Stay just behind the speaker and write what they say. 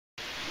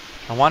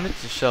I wanted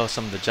to show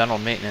some of the general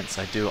maintenance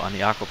I do on the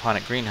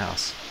aquaponic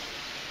greenhouse.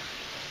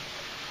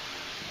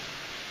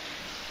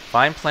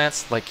 Vine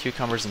plants like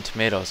cucumbers and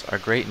tomatoes are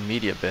great in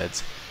media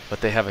beds,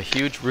 but they have a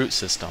huge root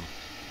system.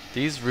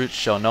 These roots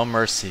show no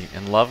mercy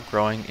and love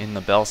growing in the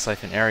bell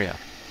siphon area.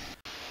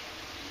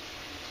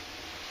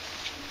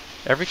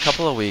 Every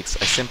couple of weeks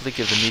I simply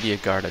give the media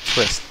guard a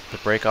twist to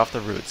break off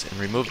the roots and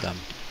remove them.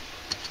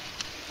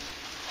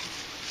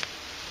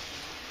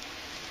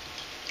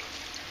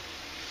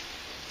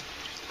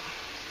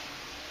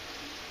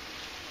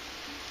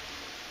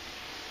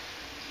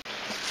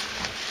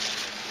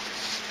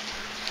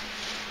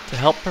 To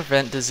help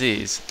prevent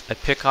disease, I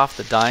pick off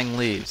the dying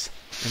leaves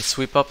and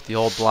sweep up the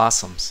old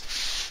blossoms.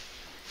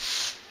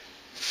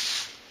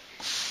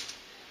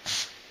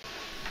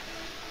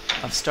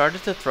 I've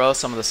started to throw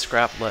some of the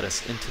scrap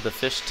lettuce into the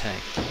fish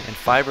tank, and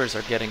fibers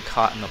are getting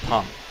caught in the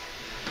pump.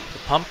 The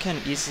pump can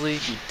easily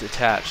be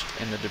detached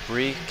and the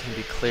debris can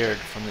be cleared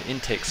from the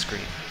intake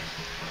screen.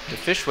 The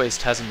fish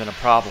waste hasn't been a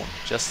problem,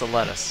 just the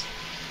lettuce.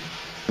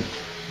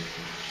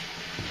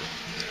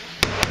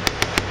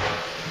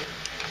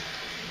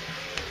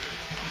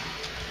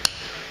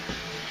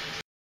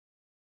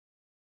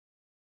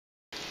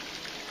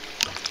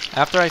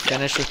 After I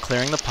finish with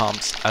clearing the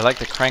pumps, I like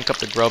to crank up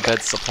the grow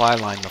bed supply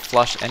line to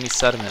flush any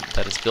sediment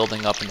that is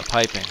building up in the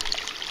piping.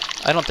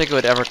 I don't think it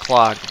would ever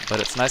clog, but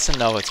it's nice to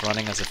know it's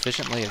running as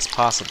efficiently as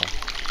possible.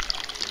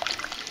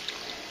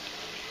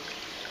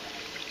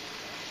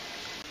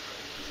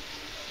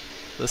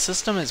 The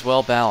system is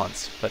well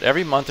balanced, but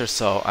every month or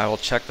so I will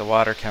check the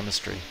water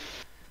chemistry.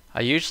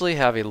 I usually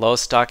have a low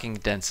stocking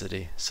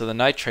density, so the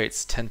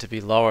nitrates tend to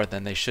be lower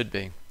than they should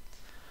be.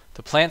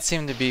 The plants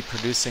seem to be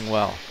producing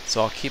well,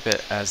 so I'll keep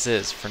it as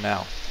is for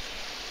now.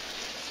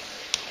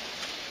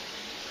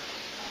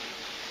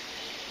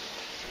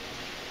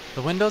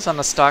 The windows on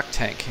the stock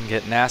tank can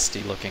get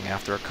nasty looking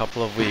after a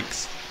couple of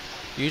weeks.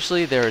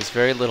 Usually there is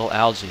very little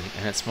algae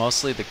and it's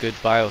mostly the good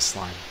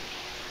bioslime.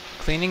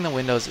 Cleaning the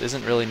windows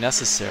isn't really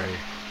necessary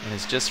and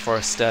is just for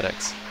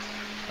aesthetics.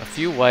 A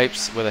few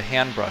wipes with a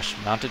hand brush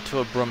mounted to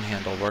a broom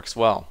handle works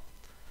well.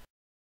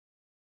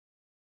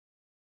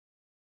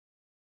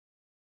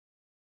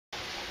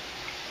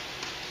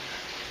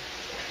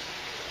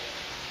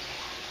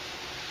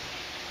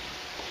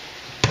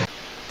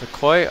 The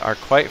koi are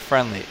quite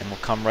friendly and will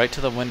come right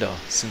to the window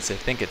since they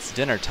think it's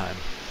dinner time.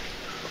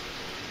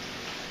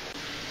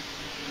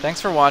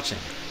 Thanks for watching.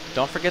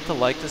 Don't forget to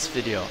like this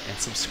video and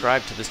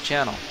subscribe to this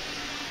channel.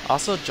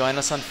 Also join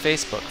us on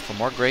Facebook for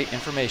more great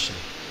information.